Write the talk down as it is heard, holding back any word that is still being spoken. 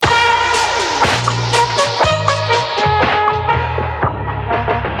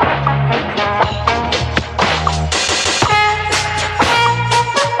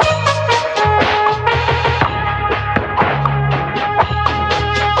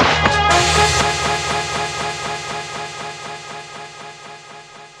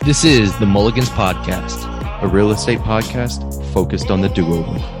This is the Mulligans Podcast, a real estate podcast focused on the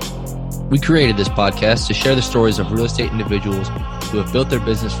do-over. We created this podcast to share the stories of real estate individuals who have built their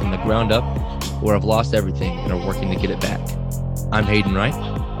business from the ground up or have lost everything and are working to get it back. I'm Hayden Wright.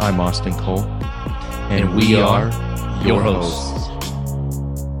 I'm Austin Cole. And we are your hosts.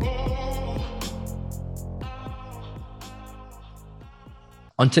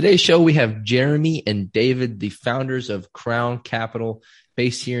 On today's show, we have Jeremy and David, the founders of Crown Capital,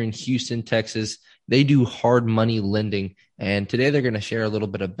 based here in Houston, Texas. They do hard money lending, and today they're going to share a little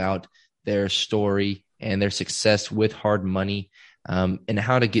bit about their story and their success with hard money, and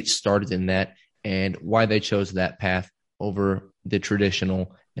how to get started in that and why they chose that path over the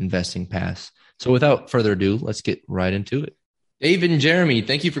traditional investing paths. So without further ado, let's get right into it. David and Jeremy,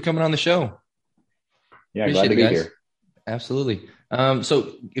 thank you for coming on the show. Yeah, glad to be here. Absolutely.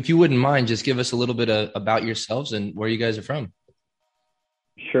 So if you wouldn't mind, just give us a little bit about yourselves and where you guys are from.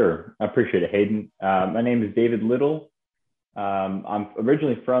 Sure. I appreciate it, Hayden. My name is David Little. I'm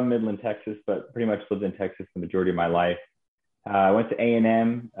originally from Midland, Texas, but pretty much lived in Texas the majority of my life. I went to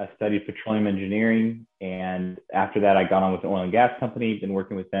A&M, studied petroleum engineering, and after that, I got on with an oil and gas company, been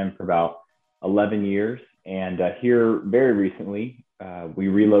working with them for about 11 years. And here very recently, we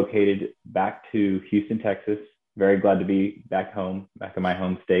relocated back to Houston, Texas. Very glad to be back home, back in my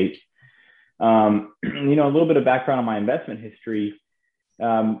home state. A little bit of background on my investment history.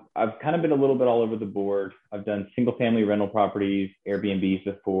 I've kind of been a little bit all over the board. I've done single family rental properties, Airbnbs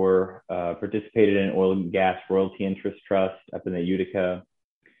before, participated in an oil and gas royalty interest trust up in the Utica.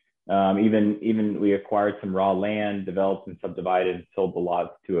 Even we acquired some raw land, developed and subdivided, sold the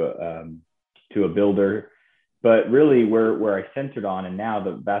lots to a builder. But really where I centered on, and now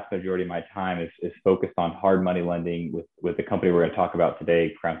the vast majority of my time is focused on hard money lending with the company we're going to talk about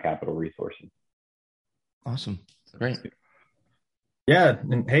today, Crown Capital Resources. Awesome. Great. Yeah.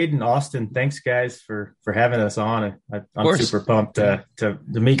 And Hayden, Austin, thanks guys for having us on. I'm super pumped to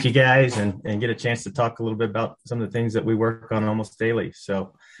meet you guys and get a chance to talk a little bit about some of the things that we work on almost daily.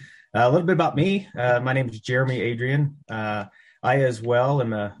 So a little bit about me. My name is Jeremy Adrian. I as well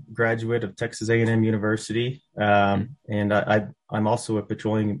am a graduate of Texas A&M University, and I'm also a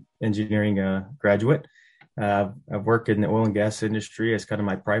petroleum engineering graduate. I've worked in the oil and gas industry as kind of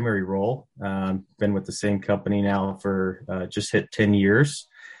my primary role. Been with the same company now for just hit 10 years.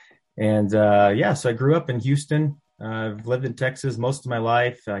 And so I grew up in Houston. I've lived in Texas most of my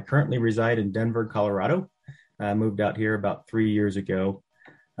life. I currently reside in Denver, Colorado. I moved out here about 3 years ago.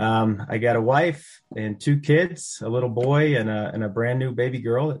 I got a wife and 2 kids, a little boy and a brand new baby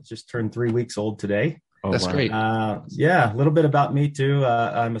girl that just turned 3 weeks old today. Oh, that's great. A little bit about me too.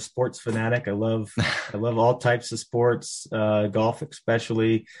 I'm a sports fanatic. I love all types of sports, golf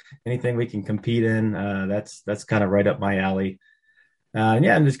especially, anything we can compete in. That's kind of right up my alley.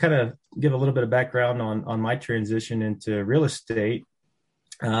 And just kind of give a little bit of background on my transition into real estate.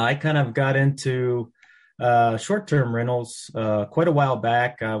 I kind of got into short-term rentals quite a while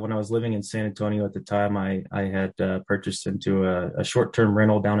back. When I was living in San Antonio at the time, I had purchased into a short-term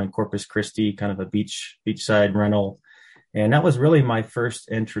rental down in Corpus Christi, kind of a beachside rental. And that was really my first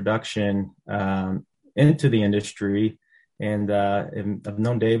introduction into the industry. And I've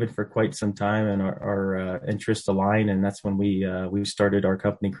known David for quite some time, and our interests align. And that's when we started our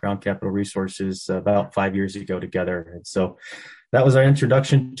company, Crown Capital Resources, about 5 years ago together. And so that was our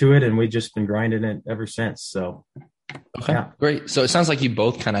introduction to it, and we've just been grinding it ever since. So, okay, yeah. Great. So it sounds like you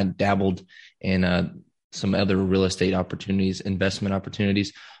both kind of dabbled in some other real estate opportunities, investment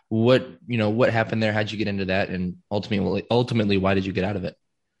opportunities. What happened there? How'd you get into that? And ultimately, why did you get out of it?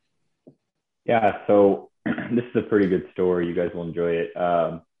 Yeah. So this is a pretty good story. You guys will enjoy it.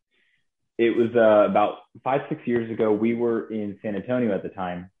 It was about 5-6 years ago. We were in San Antonio at the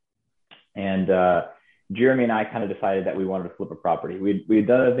time, and Jeremy and I kind of decided that we wanted to flip a property. We had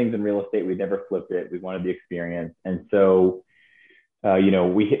done other things in real estate. We'd never flipped it. We wanted the experience. And so,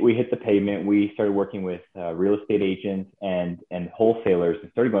 we hit the pavement. We started working with real estate agents and wholesalers,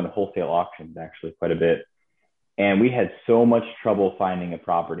 and started going to wholesale auctions actually quite a bit. And we had so much trouble finding a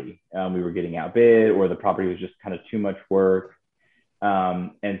property. We were getting outbid, or the property was just kind of too much work.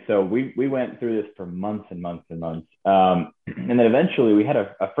 And so we went through this for months and months and months. And then eventually we had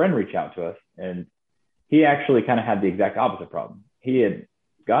a friend reach out to us, and he actually kind of had the exact opposite problem. He had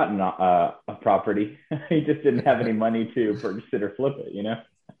gotten a property. He just didn't have any money to purchase it or flip it,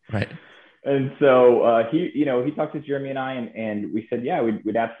 Right. And so he talked to Jeremy and I, and we said, yeah,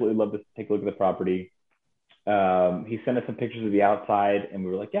 we'd absolutely love to take a look at the property. He sent us some pictures of the outside, and we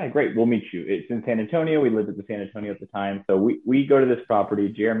were like, yeah, great, we'll meet you. It's in San Antonio. We lived at the San Antonio at the time. So we go to this property,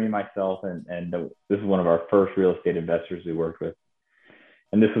 Jeremy and myself, and this is one of our first real estate investors we worked with.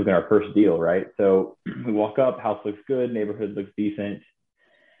 And this was our first deal, right? So we walk up, house looks good, neighborhood looks decent.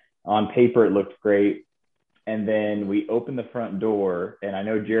 On paper, it looked great. And then we open the front door, and I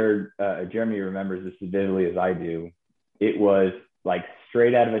know Jeremy remembers this as vividly as I do. It was like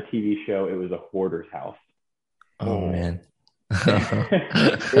straight out of a TV show. It was a hoarder's house. Oh man.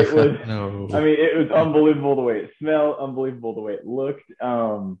 It was, no. I mean, it was unbelievable the way it smelled, unbelievable the way it looked.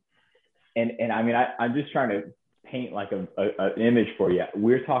 And I mean, I'm just trying to paint like an image for you.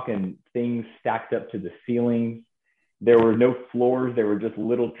 We're talking things stacked up to the ceiling. There were no floors. There were just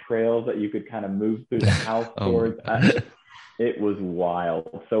little trails that you could kind of move through the house towards. It was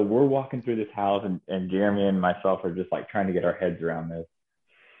wild. So we're walking through this house, and Jeremy and myself are just like trying to get our heads around this.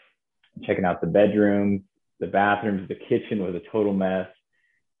 Checking out the bedrooms, the bathrooms, the kitchen was a total mess.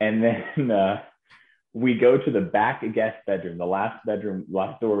 And then we go to the back guest bedroom, the last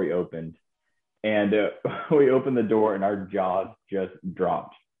door we opened. And we opened the door and our jaws just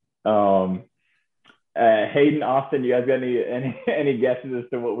dropped. Hayden, Austin, you guys got any guesses as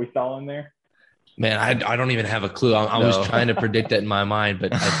to what we saw in there? Man, I don't even have a clue. I was trying to predict it in my mind,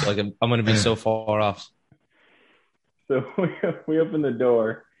 but I feel like I'm going to be so far off. So we open the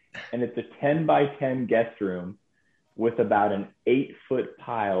door, and it's a 10 by 10 guest room with about an 8-foot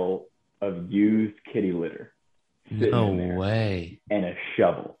pile of used kitty litter. No way. And a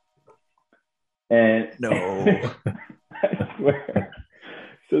shovel. And no, I swear.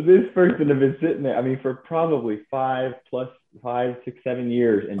 So this person had been sitting there, I mean, for probably 5, 6, 7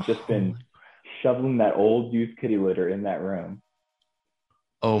 years, and just been shoveling that old used kitty litter in that room.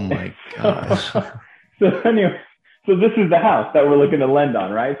 Oh my gosh. So anyway, so this is the house that we're looking to lend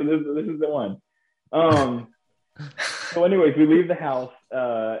on, right? So this is the one. So anyways, we leave the house,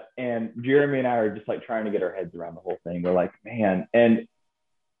 and Jeremy and I are just like trying to get our heads around the whole thing. We're like, man, and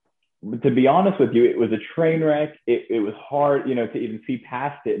to be honest with you, it was a train wreck. It was hard, to even see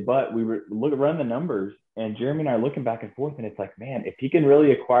past it, but we were run the numbers, and Jeremy and I are looking back and forth, and it's like, man, if he can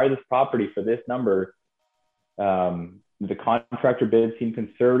really acquire this property for this number, the contractor bid seemed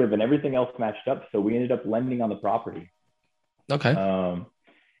conservative and everything else matched up. So we ended up lending on the property. Okay.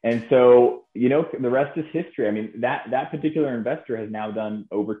 And so, the rest is history. I mean, that particular investor has now done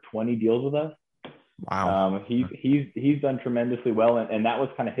over 20 deals with us. Wow. He's done tremendously well. And that was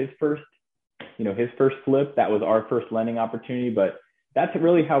kind of his first flip. That was our first lending opportunity, but that's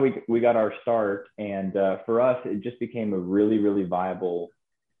really how we got our start. And for us, it just became a really, really viable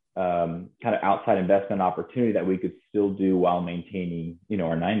kind of outside investment opportunity that we could still do while maintaining,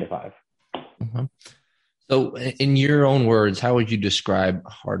 our 9 to 5. Mm-hmm. So in your own words, how would you describe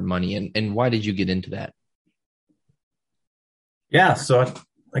hard money, and why did you get into that? Yeah, so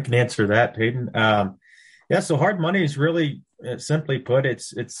I can answer that, Hayden. So hard money is really, simply put,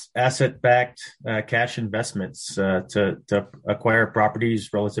 it's asset-backed cash investments to acquire properties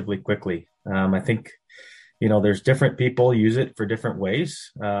relatively quickly. I think, there's different people use it for different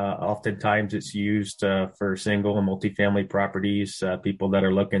ways. Oftentimes it's used for single and multifamily properties, people that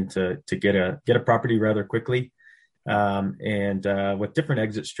are looking to get a property rather quickly. And with different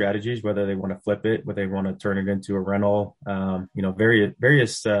exit strategies, whether they want to flip it, whether they want to turn it into a rental,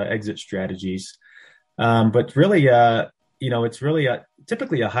 various exit strategies. But really, it's really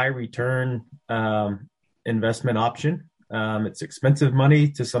typically a high return investment option. It's expensive money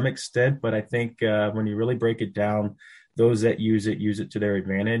to some extent, but I think when you really break it down, those that use it to their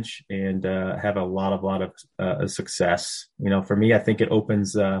advantage and have a lot of success. For me, I think it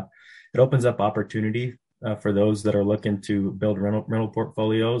opens up opportunity for those that are looking to build rental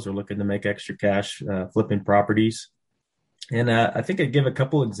portfolios or looking to make extra cash flipping properties. And I think I'd give a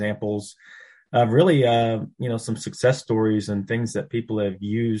couple examples of really, some success stories and things that people have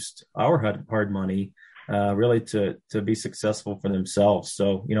used our hard money really to be successful for themselves.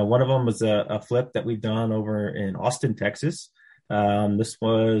 So, one of them was a flip that we've done over in Austin, Texas. This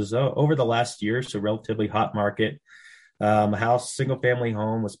was over the last year, so relatively hot market. A house, single family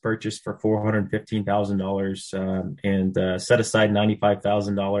home, was purchased for $415,000 and set aside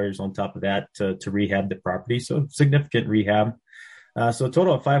 $95,000 on top of that to rehab the property. So significant rehab. So a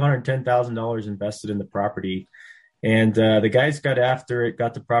total of $510,000 invested in the property. And the guys got after it,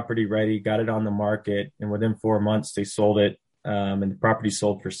 got the property ready, got it on the market, and within 4 months they sold it, and the property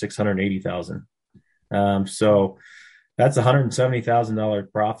sold for $680,000. So that's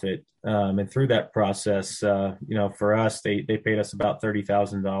 $170,000 profit. And through that process, for us, they paid us about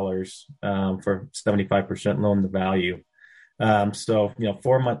 $30,000 for 75% loan to value. So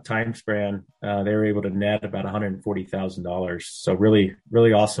 4-month time span, they were able to net about $140,000. So really,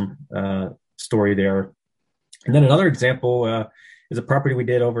 really awesome story there. And then another example is a property we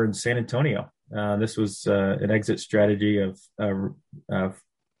did over in San Antonio. This was an exit strategy of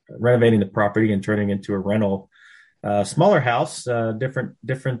renovating the property and turning into a rental. Smaller house,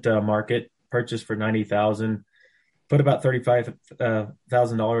 different market, purchased for $90,000, put about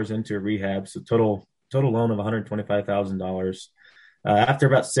 $35,000 into a rehab. So total loan of $125,000. After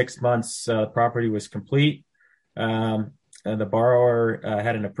about 6 months, property was complete. The borrower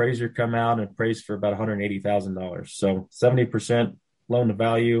had an appraiser come out and appraised for about $180,000. So 70% loan to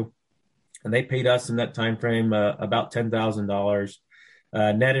value. And they paid us in that time frame about $10,000,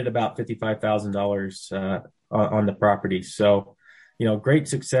 netted about $55,000 on the property. So, great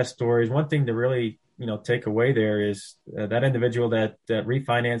success stories. One thing to really, take away there is that individual that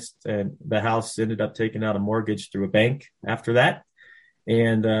refinanced and the house ended up taking out a mortgage through a bank after that.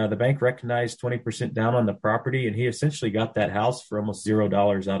 And the bank recognized 20% down on the property, and he essentially got that house for almost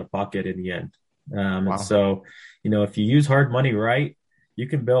 $0 out of pocket in the end. Wow. And so, if you use hard money right, you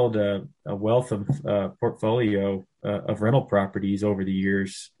can build a wealth of portfolio of rental properties over the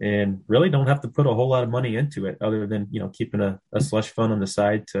years, and really don't have to put a whole lot of money into it, other than keeping a slush fund on the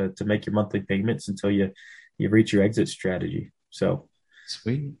side to make your monthly payments until you reach your exit strategy. So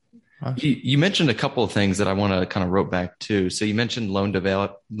sweet. You mentioned a couple of things that I want to kind of rope back to. So you mentioned loan to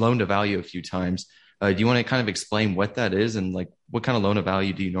value a few times. Do you want to kind of explain what that is, and like what kind of loan to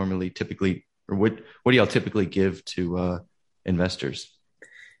value do you normally typically, or what do y'all typically give to investors?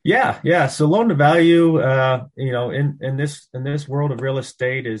 Yeah. So loan to value, in this world of real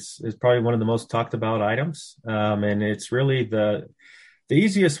estate is probably one of the most talked about items, and it's really the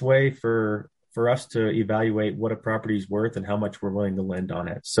easiest way for us to evaluate what a property is worth and how much we're willing to lend on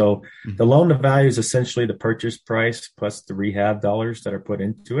it. So the loan to value is essentially the purchase price plus the rehab dollars that are put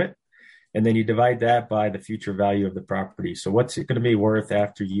into it. And then you divide that by the future value of the property. So what's it going to be worth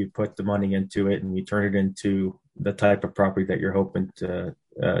after you put the money into it and you turn it into the type of property that you're hoping to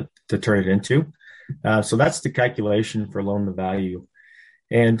turn it into. So that's the calculation for loan to value.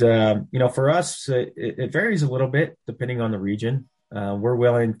 And, for us, it varies a little bit depending on the region. We're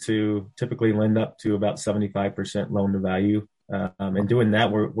willing to typically lend up to about 75% loan to value. And doing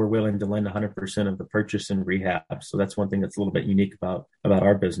that, we're willing to lend 100% of the purchase and rehab. So that's one thing that's a little bit unique about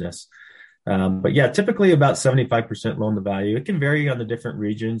our business. But yeah, typically about 75% loan to value. It can vary on the different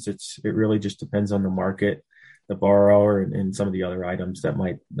regions. It really just depends on the market, the borrower, and some of the other items that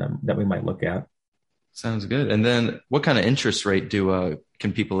we might look at. Sounds good. And then what kind of interest rate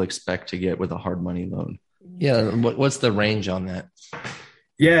can people expect to get with a hard money loan? Yeah. What's the range on that?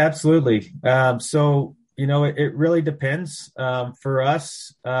 Yeah, absolutely. So, it really depends. For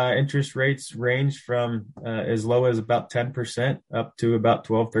us, interest rates range from as low as about 10% up to about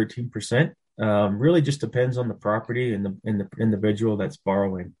 12, 13%. Really just depends on the property and the individual that's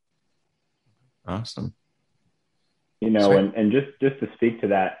borrowing. Awesome. And just to speak to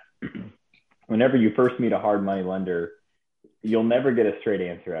that, whenever you first meet a hard money lender, you'll never get a straight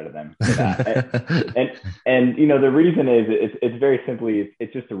answer out of them. and the reason is it's very simply,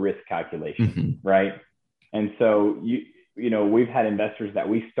 it's just a risk calculation, right? And so we've had investors that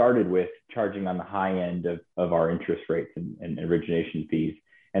we started with charging on the high end of our interest rates and origination fees.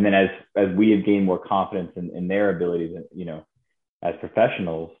 And then as we have gained more confidence in their abilities, as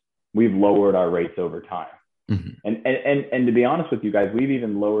professionals, we've lowered our rates over time. And to be honest with you guys, we've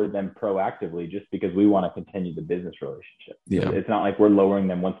even lowered them proactively just because we want to continue the business relationship. Yeah. It's not like we're lowering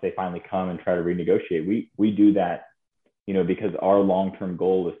them once they finally come and try to renegotiate. We do that, because our long-term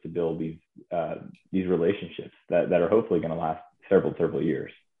goal is to build these relationships that are hopefully going to last several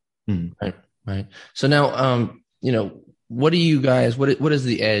years. Right. So now, what do you guys, what is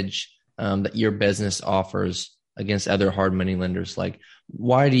the edge that your business offers against other hard money lenders? Like,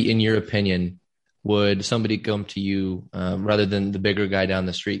 why in your opinion, would somebody come to you rather than the bigger guy down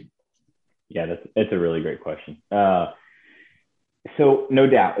the street? Yeah, that's a really great question. So no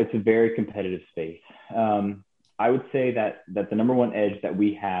doubt, it's a very competitive space. I would say that the number one edge that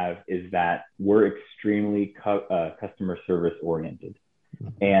we have is that we're extremely customer service oriented.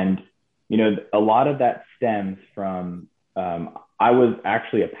 And, a lot of that stems from, I was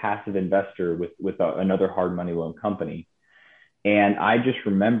actually a passive investor with another hard money loan company. And I just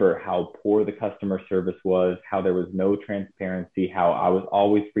remember how poor the customer service was, how there was no transparency, how I was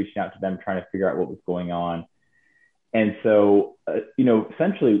always reaching out to them, trying to figure out what was going on. And so,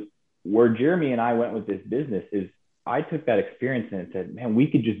 essentially where Jeremy and I went with this business is I took that experience and said, man, we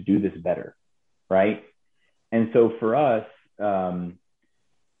could just do this better. Right. And so for us,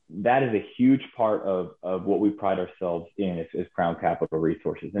 that is a huge part of what we pride ourselves in is Crown Capital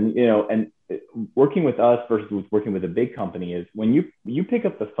Resources. And, and working with us versus working with a big company is when you pick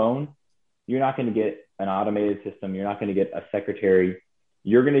up the phone, you're not going to get an automated system. You're not going to get a secretary.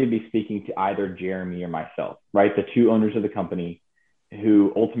 you're going to be speaking to either Jeremy or myself, right? The two owners of the company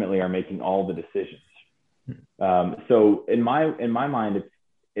who ultimately are making all the decisions. So in my mind,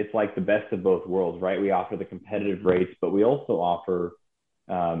 it's like the best of both worlds, right? We offer the competitive rates, but we also offer,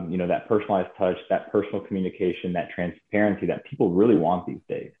 that personalized touch, that personal communication, that transparency that people really want these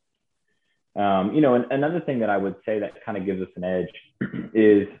days. And another thing that I would say that kind of gives us an edge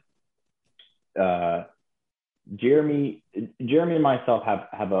is Jeremy and myself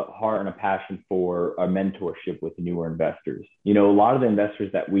have a heart and a passion for a mentorship with newer investors. A lot of the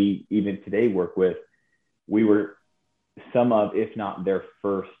investors that we even today work with, we were some of, if not their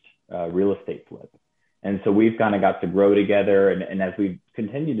first real estate flip. And so we've kind of got to grow together. And as we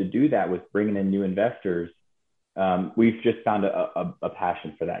continue to do that with bringing in new investors, we've just found a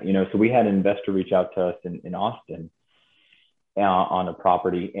passion for that. So we had an investor reach out to us in Austin on a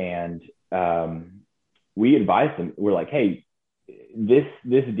property, and we advised them. We're like, hey, this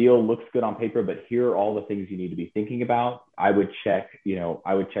deal looks good on paper, but here are all the things you need to be thinking about. I would check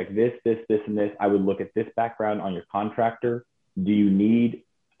this, and this. I would look at this background on your contractor. Do you need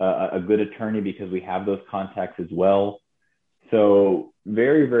a good attorney? Because we have those contacts as well. So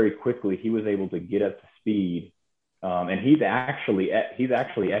very, very quickly, he was able to get up to speed. And he's actually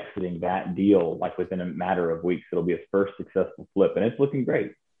exiting that deal like within a matter of weeks. It'll be his first successful flip, and it's looking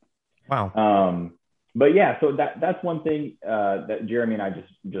great. Wow. But yeah, so that's one thing that Jeremy and I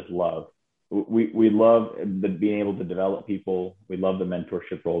just love. We love being able to develop people. We love the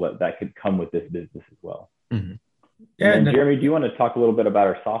mentorship role that could come with this business as well. Mm-hmm. Yeah. And Jeremy, do you want to talk a little bit about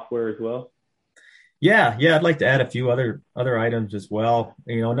our software as well? Yeah. I'd like to add a few other items as well.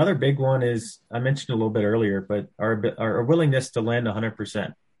 Another big one is, I mentioned a little bit earlier, but our willingness to lend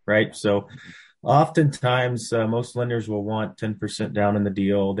 100%, right? So oftentimes most lenders will want 10% down in the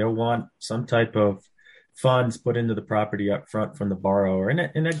deal. They'll want some type of funds put into the property up front from the borrower.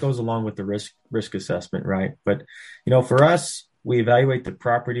 And that goes along with the risk assessment, right? But, for us, we evaluate the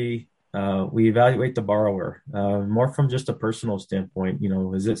property. We evaluate the borrower more from just a personal standpoint.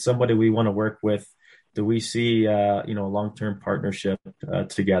 Is it somebody we want to work with? Do we see, a long-term partnership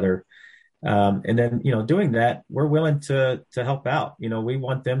together? And then, doing that, we're willing to help out. We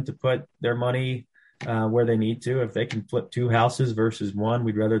want them to put their money where they need to. If they can flip 2 houses versus 1,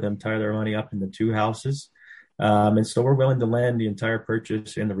 we'd rather them tie their money up into 2 houses. And so we're willing to lend the entire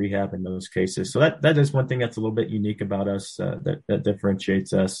purchase and the rehab in those cases. So that is one thing that's a little bit unique about us that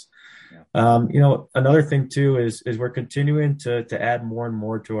differentiates us. Yeah. Another thing too is we're continuing to add more and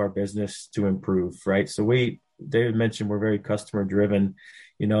more to our business to improve, right? So David mentioned we're very customer driven.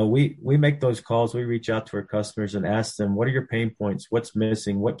 We make those calls. We reach out to our customers and ask them, what are your pain points? What's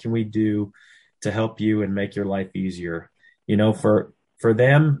missing? What can we do to help you and make your life easier? For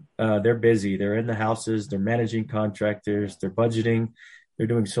them, they're busy. They're in the houses. They're managing contractors. They're budgeting. They're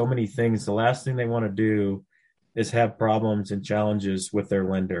doing so many things. The last thing they want to do is have problems and challenges with their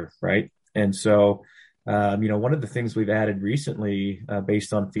lender, right? And so, one of the things we've added recently,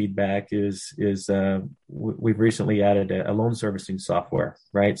 based on feedback, is we've recently added a loan servicing software,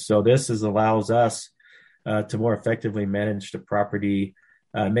 right? So this allows us to more effectively manage the property.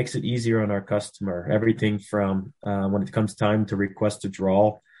 Makes it easier on our customer. Everything from when it comes time to request a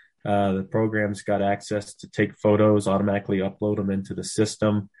draw, the program's got access to take photos, automatically upload them into the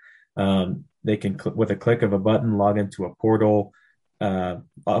system. They can, with a click of a button, log into a portal,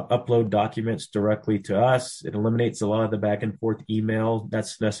 upload documents directly to us. It eliminates a lot of the back and forth email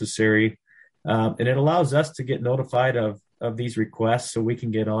that's necessary. And it allows us to get notified of these requests so we can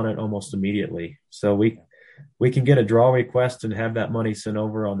get on it almost immediately. So we can get a draw request and have that money sent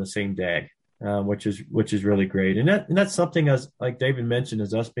over on the same day, which is really great. And that's something, as like David mentioned,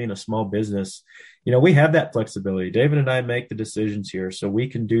 as us being a small business, we have that flexibility. David and I make the decisions here, so we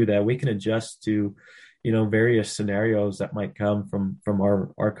can do that. We can adjust to, various scenarios that might come from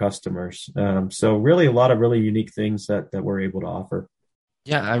our customers. So really a lot of really unique things that we're able to offer.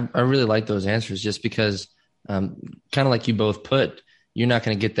 Yeah, I really like those answers, just because kind of like you both put, you're not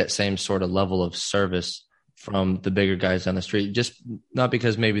going to get that same sort of level of service from the bigger guys on the street, just not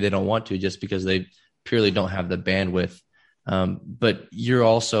because maybe they don't want to, just because they purely don't have the bandwidth. But you're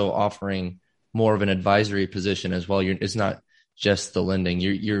also offering more of an advisory position as well. It's not just the lending.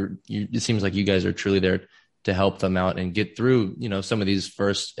 It seems like you guys are truly there to help them out and get through, some of these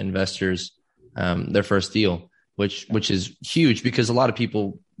first investors, their first deal, which is huge, because a lot of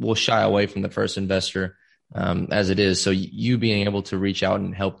people will shy away from the first investor as it is. So you being able to reach out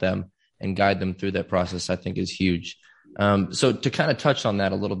and help them and guide them through that process, I think, is huge. So to kind of touch on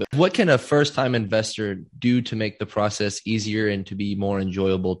that a little bit, what can a first-time investor do to make the process easier and to be more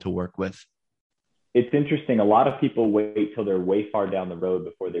enjoyable to work with? it's interesting. A lot of people wait till they're way far down the road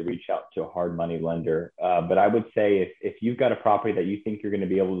before they reach out to a hard money lender. But I would say if you've got a property that you think you're going to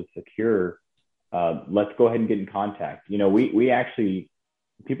be able to secure, let's go ahead and get in contact. We actually,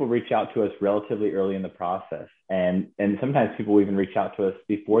 people reach out to us relatively early in the process. And sometimes people even reach out to us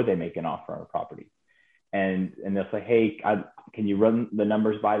before they make an offer on a property. And they'll say, hey, can you run the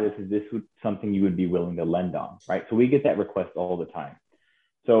numbers by this? Is this something you would be willing to lend on? Right. So we get that request all the time.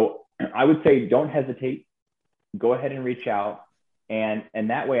 So I would say don't hesitate. Go ahead and reach out. And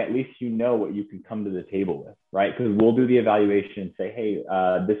that way, at least you know what you can come to the table with, right? Because we'll do the evaluation and say, hey,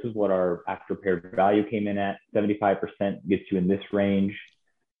 this is what our after repaired value came in at. 75% gets you in this range.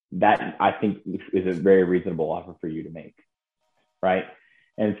 That I think is a very reasonable offer for you to make, right?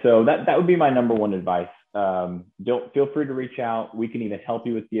 And so that would be my number one advice. Don't feel free to reach out. We can even help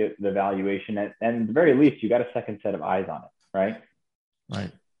you with the evaluation. And at the very least, you got a second set of eyes on it, right?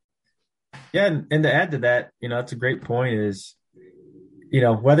 Right. Yeah. And to add to that, that's a great point is,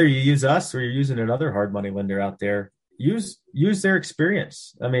 whether you use us or you're using another hard money lender out there, use their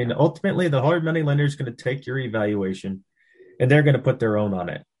experience. I mean, ultimately the hard money lender is going to take your evaluation and they're going to put their own on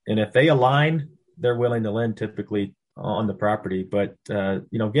it. And if they align, they're willing to lend typically on the property, but,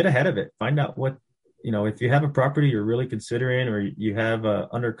 get ahead of it. Find out what, if you have a property you're really considering or you have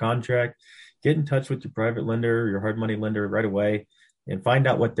under contract, get in touch with your private lender, your hard money lender right away and find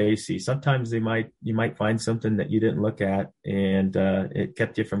out what they see. Sometimes you might find something that you didn't look at and it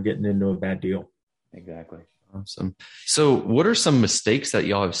kept you from getting into a bad deal. Exactly. Awesome. So what are some mistakes that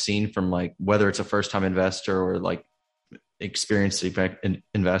y'all have seen from whether it's a first time investor or experienced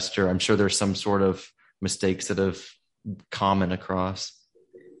investor? I'm sure there's some sort of mistakes that have common across.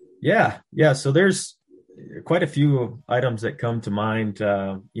 Yeah. So there's quite a few items that come to mind,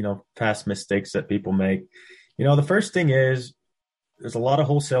 past mistakes that people make. The first thing is there's a lot of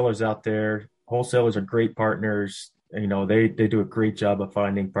wholesalers out there. Wholesalers are great partners. They do a great job of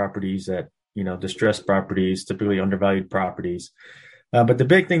finding properties that, distressed properties, typically undervalued properties. But the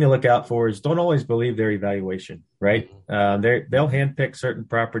big thing to look out for is don't always believe their evaluation, right? They'll handpick certain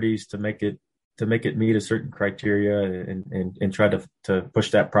properties to make it meet a certain criteria and try to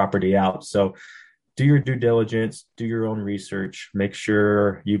push that property out. So do your due diligence, do your own research, make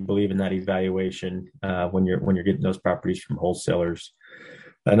sure you believe in that evaluation when you're getting those properties from wholesalers.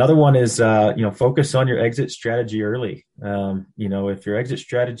 Another one is, focus on your exit strategy early. If your exit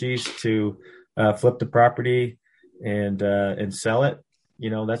strategy is to flip the property and sell it,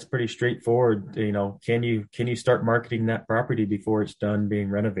 that's pretty straightforward. Can you start marketing that property before it's done being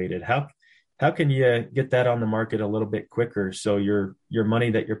renovated? How can you get that on the market a little bit quicker so your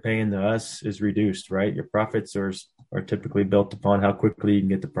money that you're paying to us is reduced, right? Your profits are typically built upon how quickly you can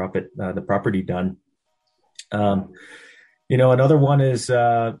get the property done. Another one is,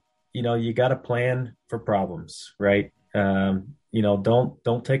 you got to plan for problems, right?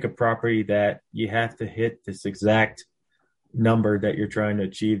 Don't take a property that you have to hit this exact number that you're trying to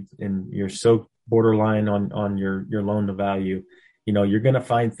achieve and you're so borderline on your loan to value. You're going to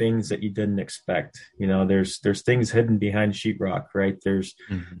find things that you didn't expect. There's things hidden behind sheetrock, right? There's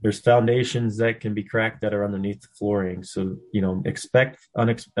foundations that can be cracked that are underneath the flooring. So, expect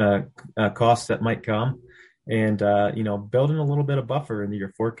costs that might come and, building a little bit of buffer into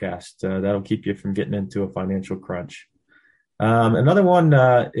your forecast. That'll keep you from getting into a financial crunch. Another one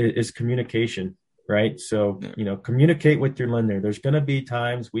is communication, right? So, communicate with your lender. There's going to be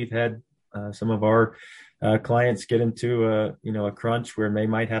times we've had some of our clients get into a crunch where they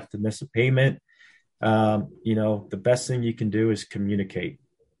might have to miss a payment. The best thing you can do is communicate,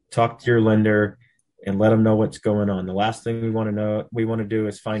 talk to your lender and let them know what's going on. The last thing we want to do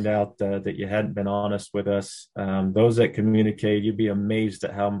is find out that you hadn't been honest with us. Those that communicate, you'd be amazed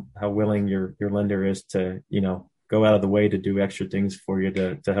at how willing your lender is to, go out of the way to do extra things for you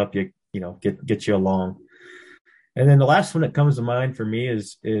to help you, get you along. And then the last one that comes to mind for me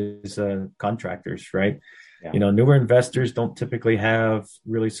is contractors, right? Yeah. Newer investors don't typically have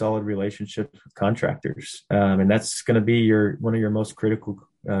really solid relationships with contractors. And that's going to be one of your most critical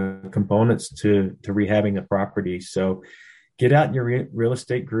components to rehabbing a property. So get out in your real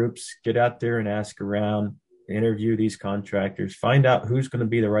estate groups, get out there and ask around, interview these contractors, find out who's going to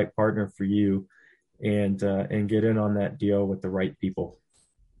be the right partner for you and get in on that deal with the right people.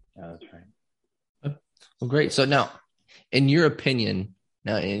 Yeah, that's right. Well, great. So now, in your opinion,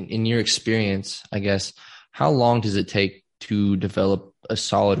 in your experience, I guess, how long does it take to develop a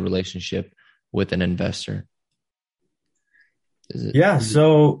solid relationship with an investor?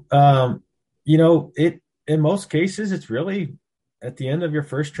 So, in most cases, it's really at the end of your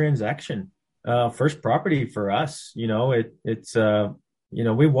first transaction, first property for us. It's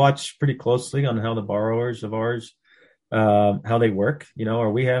we watch pretty closely on how the borrowers of ours, how they work.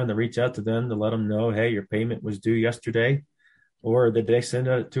 Are we having to reach out to them to let them know, hey, your payment was due yesterday, or did they send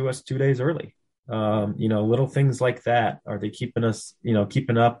it to us 2 days early? Little things like that. Are they keeping us,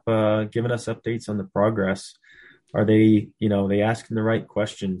 keeping up, giving us updates on the progress? Are they asking the right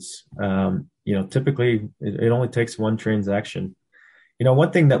questions? Typically it only takes one transaction.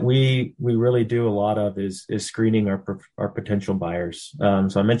 One thing that we really do a lot of is screening our potential buyers.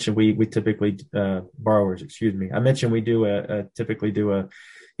 So I mentioned we typically borrowers, excuse me. I mentioned we typically do an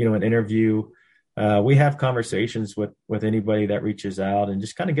interview. We have conversations with anybody that reaches out and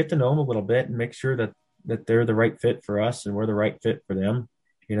just kind of get to know them a little bit and make sure that they're the right fit for us and we're the right fit for them.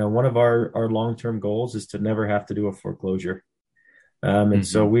 One of our long-term goals is to never have to do a foreclosure. And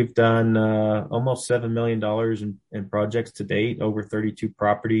so we've done almost $7 million in projects to date, over 32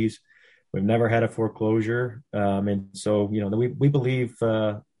 properties. We've never had a foreclosure. And so, we believe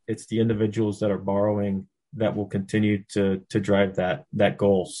it's the individuals that are borrowing that will continue to drive that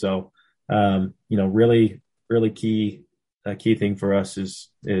goal. So, really, really key thing for us is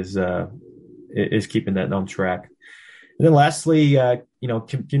keeping that on track. And then lastly,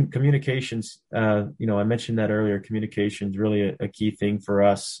 communications, I mentioned that earlier, communication is really a key thing for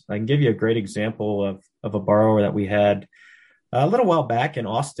us. I can give you a great example of a borrower that we had a little while back in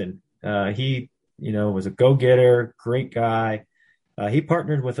Austin. He, was a go-getter, great guy. He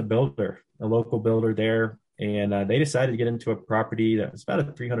partnered with a local builder there, and they decided to get into a property that was about a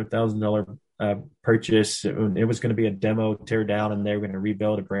 $300,000 purchase. It was going to be a demo tear down, and they were going to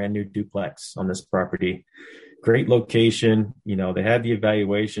rebuild a brand new duplex on this property. Great location. They had the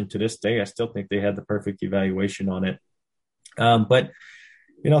evaluation. To this day, I still think they had the perfect evaluation on it. But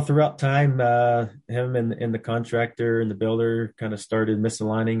throughout time, him and the contractor and the builder kind of started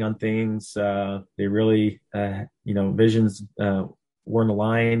misaligning on things. They really, visions weren't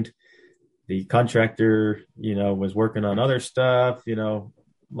aligned. The contractor, was working on other stuff.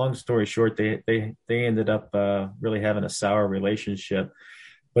 Long story short, they ended up really having a sour relationship.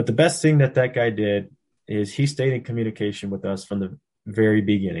 But the best thing that guy did is he stayed in communication with us from the very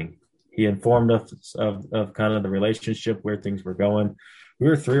beginning. He informed us of kind of the relationship, where things were going. We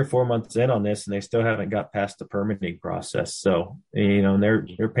were 3 or 4 months in on this, and they still haven't got past the permitting process. So, and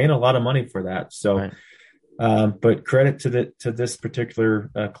they're paying a lot of money for that. So, right. But credit to this particular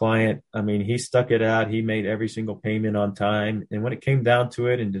client. I mean, he stuck it out. He made every single payment on time. And when it came down to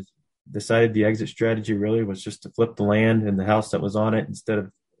it, and decided the exit strategy really was just to flip the land and the house that was on it instead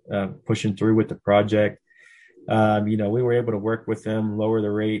of pushing through with the project. We were able to work with them, lower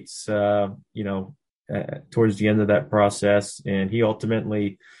the rates, towards the end of that process. And he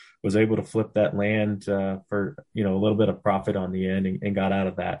ultimately was able to flip that land for, a little bit of profit on the end and got out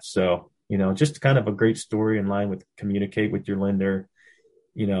of that. So, just kind of a great story in line with communicate with your lender.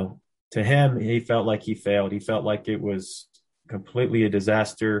 To him, he felt like he failed. He felt like it was completely a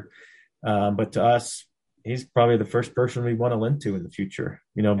disaster. But to us, he's probably the first person we want to lend to in the future,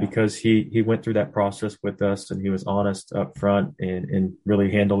 because he went through that process with us and he was honest up front and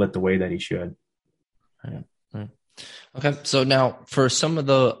really handled it the way that he should. Right. Okay. So now for some of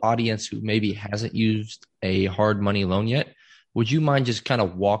the audience who maybe hasn't used a hard money loan yet, would you mind just kind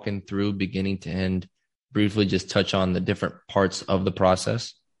of walking through beginning to end, briefly just touch on the different parts of the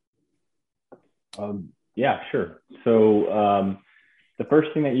process? Yeah, sure. So, the first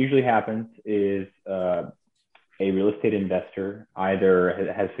thing that usually happens is a real estate investor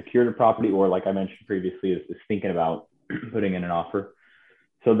either has secured a property or, like I mentioned previously, is thinking about putting in an offer.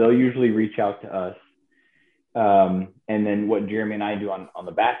 So they'll usually reach out to us. And then what Jeremy and I do on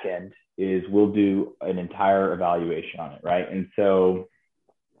the back end is we'll do an entire evaluation on it, right? And so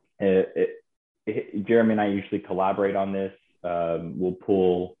Jeremy and I usually collaborate on this. We'll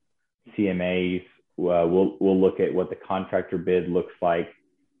pull CMAs. We'll look at what the contractor bid looks like.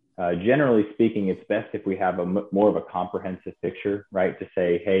 Generally speaking, it's best if we have more of a comprehensive picture, right? To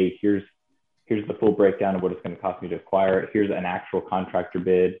say, hey, here's the full breakdown of what it's going to cost me to acquire it. Here's an actual contractor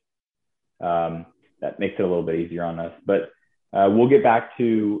bid. That makes it a little bit easier on us. But we'll get back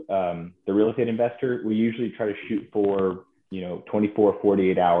to the real estate investor. We usually try to shoot for 24,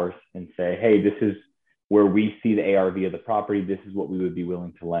 48 hours and say, hey, this is where we see the ARV of the property. This is what we would be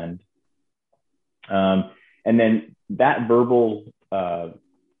willing to lend. And then that verbal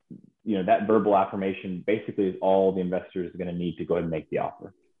affirmation basically is all the investor is going to need to go ahead and make the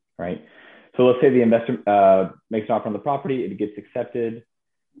offer, right? So let's say the investor makes an offer on the property, it gets accepted.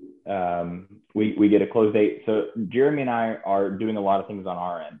 We get a close date. So Jeremy and I are doing a lot of things on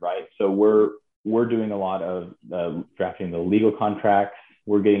our end, right? So we're doing a lot of drafting the legal contracts.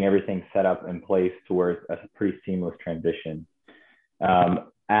 We're getting everything set up in place to where it's a pretty seamless transition.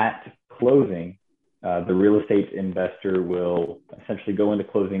 At closing, the real estate investor will essentially go into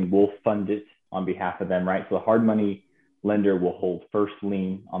closing. We'll fund it on behalf of them, right? So the hard money lender will hold first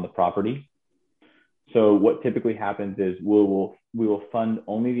lien on the property. So what typically happens is we will fund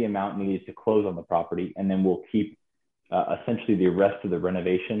only the amount needed to close on the property, and then we'll keep essentially the rest of the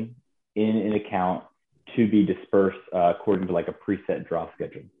renovation in an account to be dispersed according to like a preset draw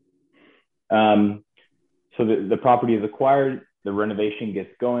schedule. So the property is acquired, the renovation gets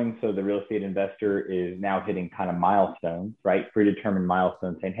going. So the real estate investor is now hitting kind of milestones, right? Predetermined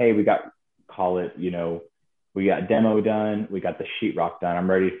milestones, saying, hey, we got demo done, we got the sheetrock done,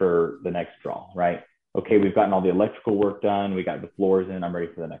 I'm ready for the next draw, right? Okay, we've gotten all the electrical work done, we got the floors in, I'm ready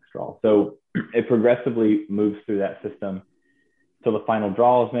for the next draw. So it progressively moves through that system till the final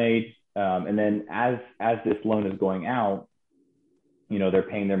draw is made. And then as this loan is going out, they're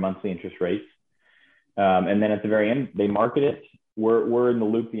paying their monthly interest rates. And then at the very end, they market it. We're in the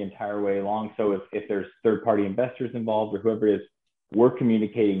loop the entire way along. So if there's third-party investors involved or whoever it is, we're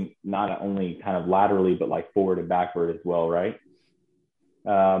communicating not only kind of laterally, but like forward and backward as well, right?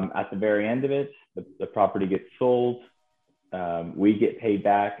 At the very end of it, the property gets sold. We get paid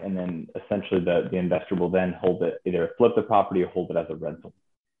back, and then essentially the investor will then hold it, either flip the property or hold it as a rental.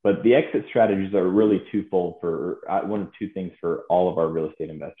 But the exit strategies are really twofold for one of two things for all of our real estate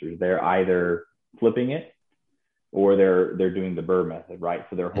investors. They're either flipping it or they're doing the BRRRR method, right?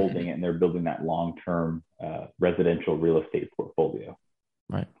 So they're holding it and they're building that long-term residential real estate portfolio.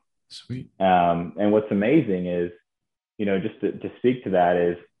 Right. Sweet. And what's amazing is, just to speak to that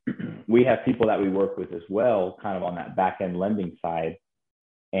is we have people that we work with as well, kind of on that back-end lending side.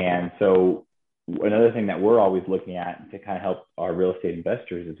 And so another thing that we're always looking at to kind of help our real estate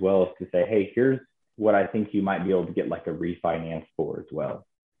investors as well is to say, hey, here's what I think you might be able to get like a refinance for as well,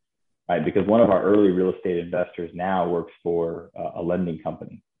 right? Because one of our early real estate investors now works for a lending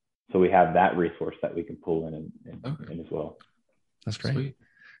company. So we have that resource that we can pull in as well. That's great. Sweet.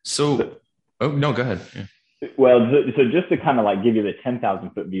 So, no, go ahead. Yeah. Well, so just to kind of like give you the 10,000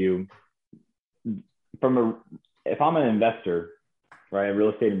 foot view if I'm an investor, right, a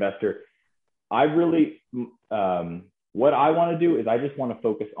real estate investor, I really, what I want to do is I just want to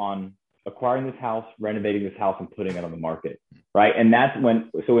focus on acquiring this house, renovating this house, and putting it on the market, right? And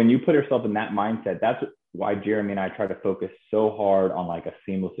when you put yourself in that mindset, that's why Jeremy and I try to focus so hard on like a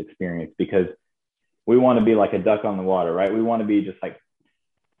seamless experience, because we want to be like a duck on the water, right? We want to be just like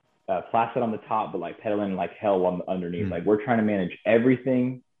placid on the top, but like pedaling like hell underneath. Like we're trying to manage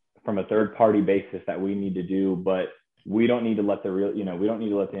everything from a third party basis that we need to do, but we don't need to let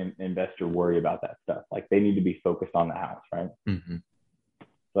the investor worry about that stuff. Like they need to be focused on the house, right? Mm-hmm. So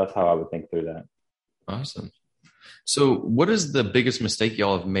that's how I would think through that. Awesome. So what is the biggest mistake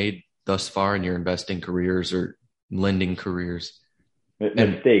y'all have made thus far in your investing careers or lending careers?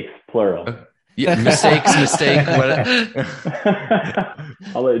 Mistakes, plural. Yeah, mistake. What?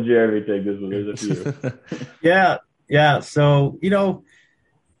 I'll let Jeremy take this one. There's a few. Yeah. So,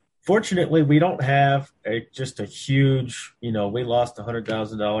 fortunately, we don't have just a huge, we lost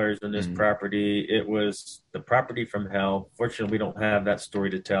 $100,000 in this property. It was the property from hell. Fortunately, we don't have that story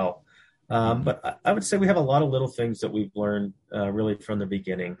to tell. But I would say we have a lot of little things that we've learned really from the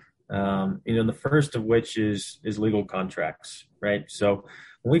beginning. The first of which is legal contracts, right? So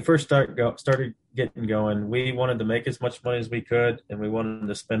when we first started getting going, we wanted to make as much money as we could, and we wanted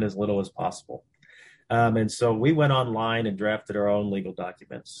to spend as little as possible. And so we went online and drafted our own legal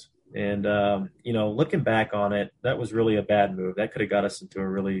documents. And, looking back on it, that was really a bad move. That could have got us into a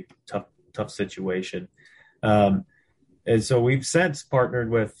really tough situation. And so we've since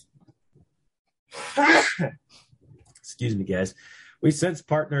partnered with, excuse me, guys. We've since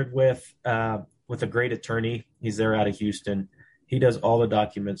partnered with a great attorney. He's there out of Houston. He does all the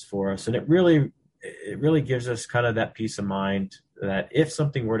documents for us. And it really gives us kind of that peace of mind that if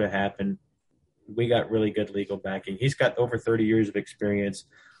something were to happen, we got really good legal backing. He's got over 30 years of experience.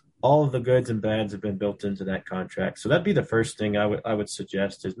 All of the goods and bads have been built into that contract. So that'd be the first thing I would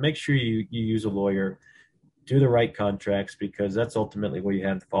suggest is make sure you use a lawyer, do the right contracts, because that's ultimately what you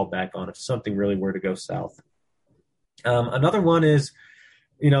have to fall back on if something really were to go south. Another one is,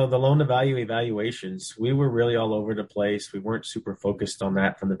 the loan to value evaluations. We were really all over the place. We weren't super focused on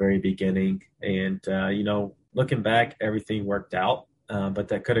that from the very beginning. And, looking back, everything worked out. But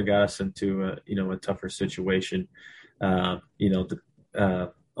that could have got us into a tougher situation, on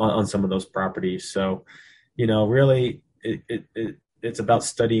some of those properties. So, really it's about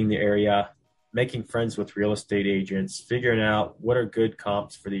studying the area, making friends with real estate agents, figuring out what are good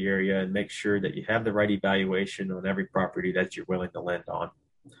comps for the area, and make sure that you have the right evaluation on every property that you're willing to lend on.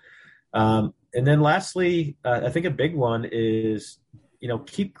 And then lastly, I think a big one is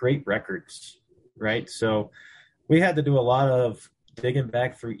keep great records, right? So we had to do a lot of digging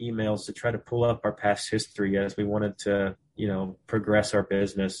back through emails to try to pull up our past history as we wanted to, progress our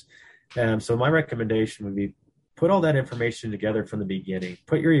business. So my recommendation would be put all that information together from the beginning,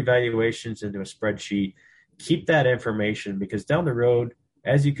 put your evaluations into a spreadsheet, keep that information, because down the road,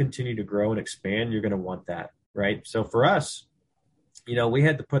 as you continue to grow and expand, you're going to want that, right? So for us, we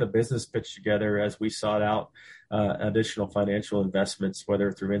had to put a business pitch together as we sought out additional financial investments,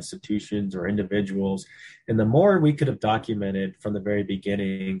 whether through institutions or individuals. And the more we could have documented from the very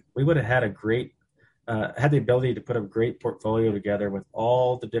beginning, we would have had had the ability to put a great portfolio together with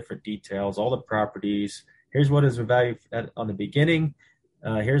all the different details, all the properties. Here's what is valued on the beginning.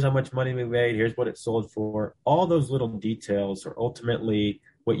 Here's how much money we made. Here's what it sold for. All those little details are ultimately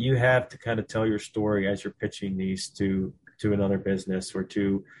what you have to kind of tell your story as you're pitching these to another business or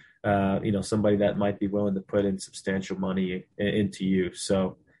to somebody that might be willing to put in substantial money into you.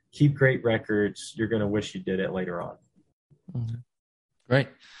 So keep great records. You're going to wish you did it later on. Mm-hmm. Great.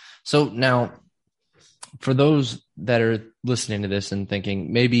 So now, for those that are listening to this and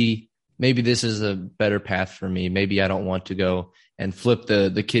thinking maybe this is a better path for me, maybe I don't want to go and flip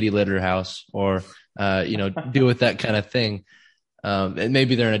the kitty litter house or deal with that kind of thing. And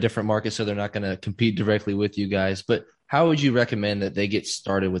maybe they're in a different market, so they're not going to compete directly with you guys. But how would you recommend that they get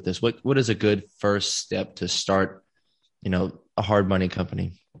started with this? What is a good first step to start, a hard money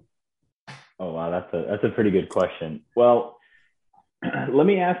company? Oh, wow. That's a pretty good question. Well, let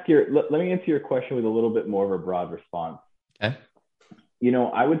me answer your question with a little bit more of a broad response. Okay.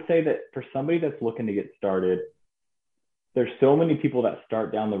 I would say that for somebody that's looking to get started, there's so many people that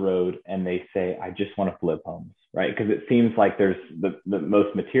start down the road and they say, I just want to flip homes, right? Because it seems like there's the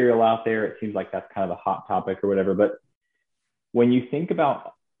most material out there. It seems like that's kind of a hot topic or whatever. But when you think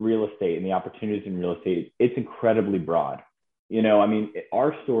about real estate and the opportunities in real estate, it's incredibly broad.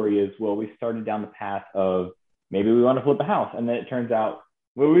 Our story is, well, we started down the path of maybe we want to flip a house. And then it turns out,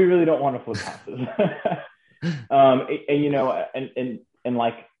 well, we really don't want to flip houses. And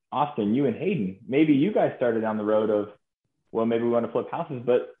like Austin, you and Hayden, maybe you guys started down the road of, well, maybe we want to flip houses,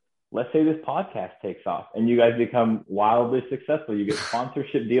 but let's say this podcast takes off and you guys become wildly successful. You get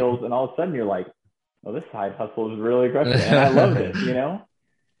sponsorship deals and all of a sudden you're like, well, this side hustle is really aggressive and I love this,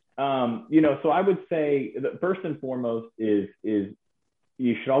 so I would say that first and foremost is you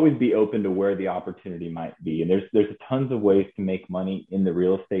should always be open to where the opportunity might be. And there's tons of ways to make money in the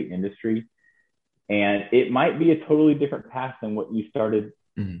real estate industry. And it might be a totally different path than what you started,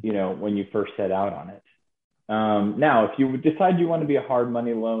 when you first set out on it. Now, if you decide you want to be a hard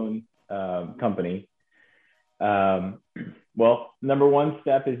money loan company, well, number one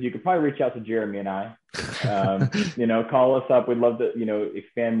step is you could probably reach out to Jeremy and I, call us up. We'd love to,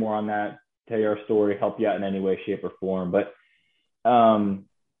 expand more on that, tell you our story, help you out in any way, shape or form. But, the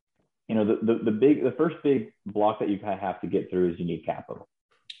first big block that you kind of have to get through is you need capital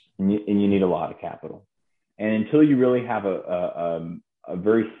and you need a lot of capital. And until you really have a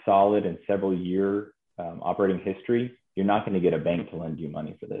very solid and several year operating history, you're not going to get a bank to lend you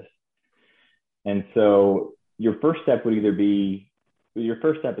money for this. And so your first step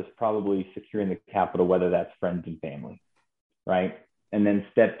is probably securing the capital, whether that's friends and family, right? And then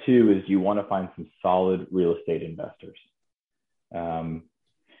step two is you want to find some solid real estate investors. And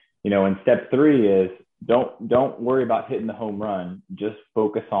step three is don't worry about hitting the home run. Just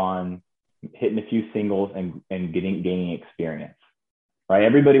focus on hitting a few singles and gaining experience, right?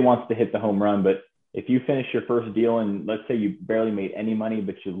 Everybody wants to hit the home run, but if you finish your first deal and let's say you barely made any money,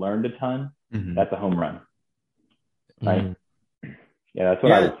 but you learned a ton, that's a home run, right? Mm-hmm. Yeah, that's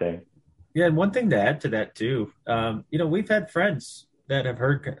what I would say. Yeah, and one thing to add to that too, we've had friends that have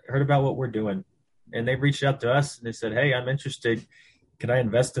heard about what we're doing, and they've reached out to us and they said, "Hey, I'm interested. Can I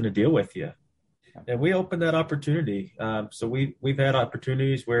invest in a deal with you?" And we opened that opportunity. So we've had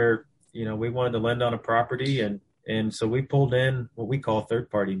opportunities where we wanted to lend on a property, and so we pulled in what we call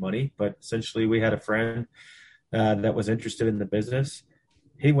third-party money, but essentially we had a friend that was interested in the business.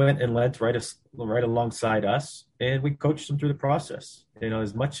 He went and lent right alongside us, and we coached him through the process.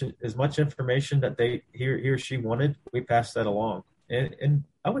 As much information that he or she wanted, we passed that along. And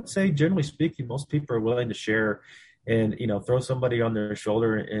I would say, generally speaking, most people are willing to share and throw somebody on their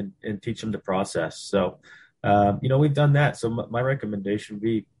shoulder and teach them the process. So we've done that. So my recommendation would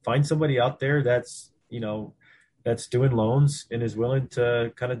be find somebody out there that's doing loans and is willing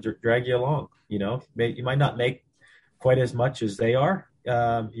to kind of drag you along. You might not make quite as much as they are.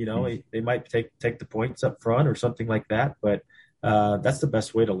 They might take the points up front or something like that, but that's the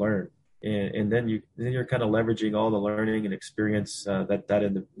best way to learn. And then you're kind of leveraging all the learning and experience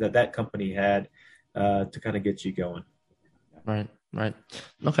that company had to kind of get you going. Right. Right.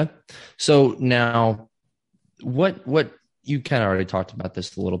 Okay. So now what you kind of already talked about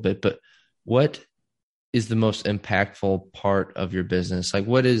this a little bit, but what is the most impactful part of your business? Like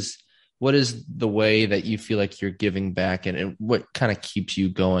what is the way that you feel like you're giving back, and what kind of keeps you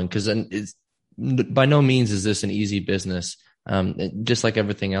going? Because then it's by no means is this an easy business. Just like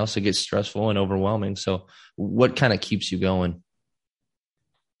everything else, it gets stressful and overwhelming. So what kind of keeps you going?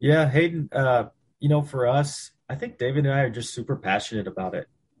 Yeah, Hayden, for us, I think David and I are just super passionate about it.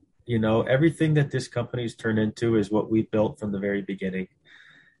 Everything that this company's turned into is what we built from the very beginning.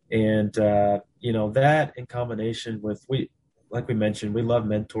 And, that in combination with, like we mentioned, we love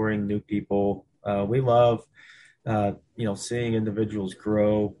mentoring new people. We love, seeing individuals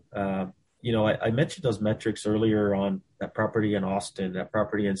grow. I mentioned those metrics earlier on that property in Austin, that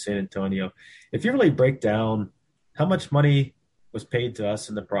property in San Antonio. If you really break down how much money was paid to us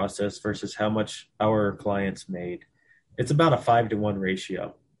in the process versus how much our clients made, it's about a 5-to-1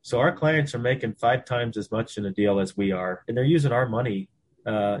 ratio. So our clients are making 5 times as much in a deal as we are, and they're using our money.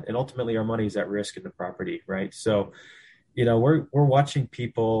 And ultimately our money is at risk in the property, right? So, we're watching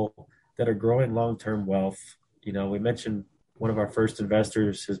people that are growing long-term wealth. We mentioned one of our first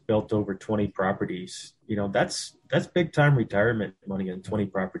investors has built over 20 properties. That's big time retirement money in 20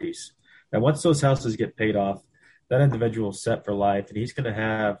 properties. And once those houses get paid off, that individual is set for life, and he's going to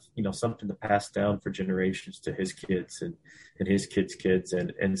have, something to pass down for generations to his kids and his kids' kids.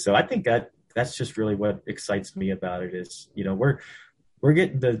 And so I think that's just really what excites me about it is, we're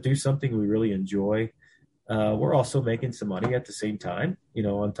getting to do something we really enjoy. We're also making some money at the same time,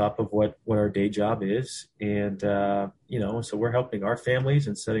 on top of what our day job is. And, so we're helping our families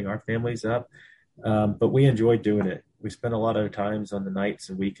and setting our families up. But we enjoy doing it. We spend a lot of times on the nights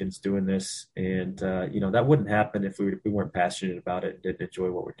and weekends doing this. And, that wouldn't happen if we weren't passionate about it and didn't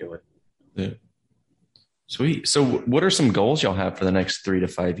enjoy what we're doing. Yeah. Sweet. So what are some goals y'all have for the next 3 to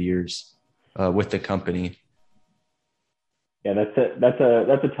 5 years with the company? Yeah, that's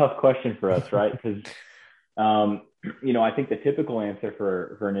a tough question for us, right? Because, I think the typical answer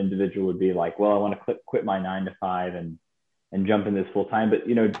for an individual would be like, well, I want to quit my 9 to 5 and jump in this full time. But,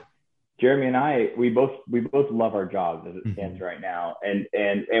 Jeremy and I, we both love our jobs as it stands right now. And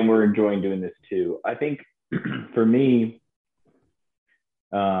we're enjoying doing this too. I think for me,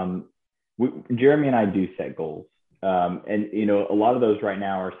 Jeremy and I do set goals. And, a lot of those right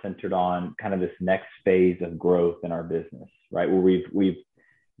now are centered on kind of this next phase of growth in our business, right? Where we've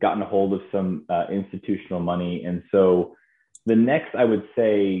gotten a hold of some institutional money. And so the next, I would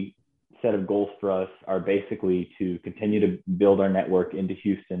say, set of goals for us are basically to continue to build our network into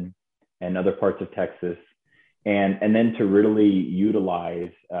Houston and other parts of Texas, and then to really utilize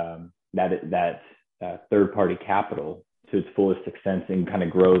that third-party capital to its fullest extent and kind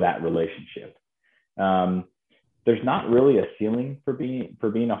of grow that relationship. There's not really a ceiling for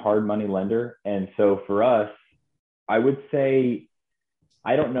being a hard money lender. And so for us, I would say,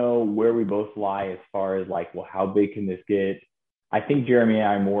 I don't know where we both lie as far as like, well, how big can this get? I think Jeremy and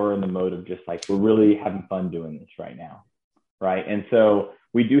I are more in the mode of just like, we're really having fun doing this right now. Right. And so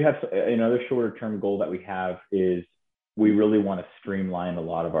we do have another shorter term goal that we have is we really want to streamline a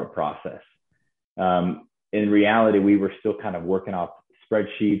lot of our process. In reality, we were still kind of working off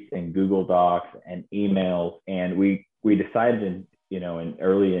spreadsheets and Google Docs and emails. And we decided in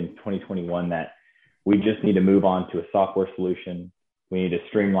early in 2021 that we just need to move on to a software solution. We need to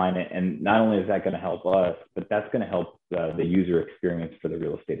streamline it. And not only is that going to help us, but that's going to help the user experience for the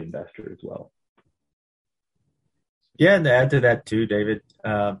real estate investor as well. Yeah, and to add to that too, David,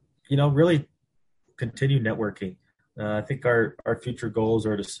 really continue networking. I think our future goals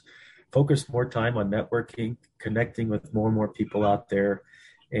are to focus more time on networking, connecting with more and more people out there.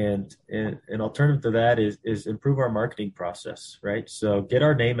 And an alternative to that is improve our marketing process, right? So get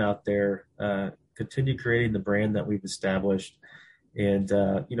our name out there, continue creating the brand that we've established, and,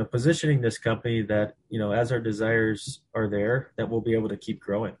 positioning this company that, as our desires are there, that we'll be able to keep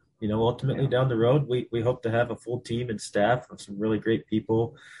growing. Ultimately down the road, we hope to have a full team and staff of some really great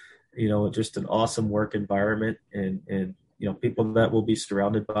people, just an awesome work environment and people that we'll be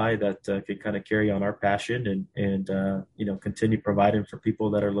surrounded by that can kind of carry on our passion and continue providing for people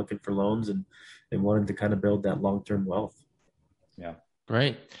that are looking for loans and wanting to kind of build that long-term wealth. Yeah.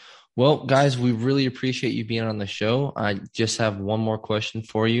 Great. Well, guys, we really appreciate you being on the show. I just have one more question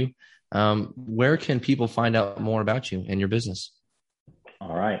for you. Where can people find out more about you and your business?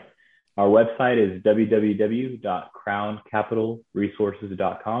 All right. Our website is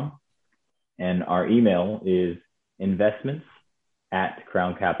www.crowncapitalresources.com. And our email is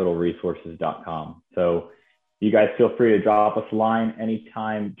investments@crowncapitalresources.com. So you guys feel free to drop us a line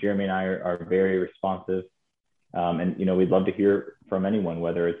anytime. Jeremy and I are very responsive. And, we'd love to hear from anyone,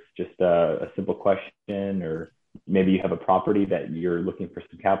 whether it's just a simple question, or maybe you have a property that you're looking for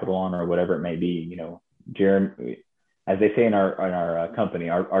some capital on, or whatever it may be. Jeremy, as they say in our company,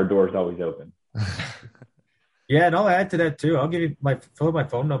 our door is always open. Yeah, and I'll add to that too. I'll give you my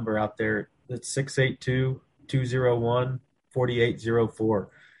phone number out there. It's 682-201-4804.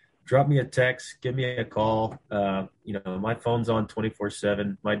 Drop me a text, give me a call. My phone's on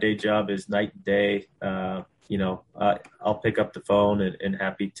 24/7. My day job is night and day. I'll pick up the phone and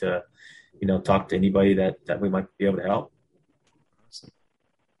happy to, talk to anybody that we might be able to help.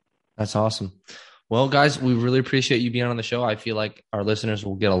 That's awesome. Well, guys, we really appreciate you being on the show. I feel like our listeners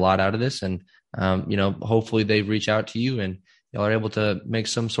will get a lot out of this, and hopefully they reach out to you and y'all are able to make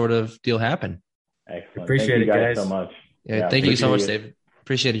some sort of deal happen. Excellent. Appreciate Thank you guys so much. Yeah, thank you so much, David.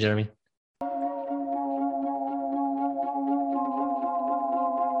 Appreciate it, Jeremy.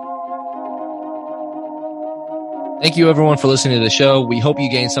 Thank you, everyone, for listening to the show. We hope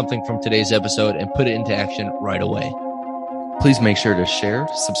you gained something from today's episode and put it into action right away. Please make sure to share,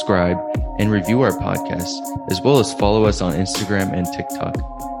 subscribe, and review our podcast, as well as follow us on Instagram and TikTok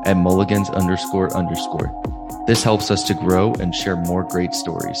at mulligans__. This helps us to grow and share more great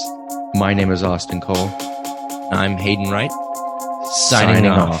stories. My name is Austin Cole. I'm Hayden Wright. Signing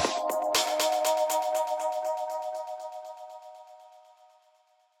off.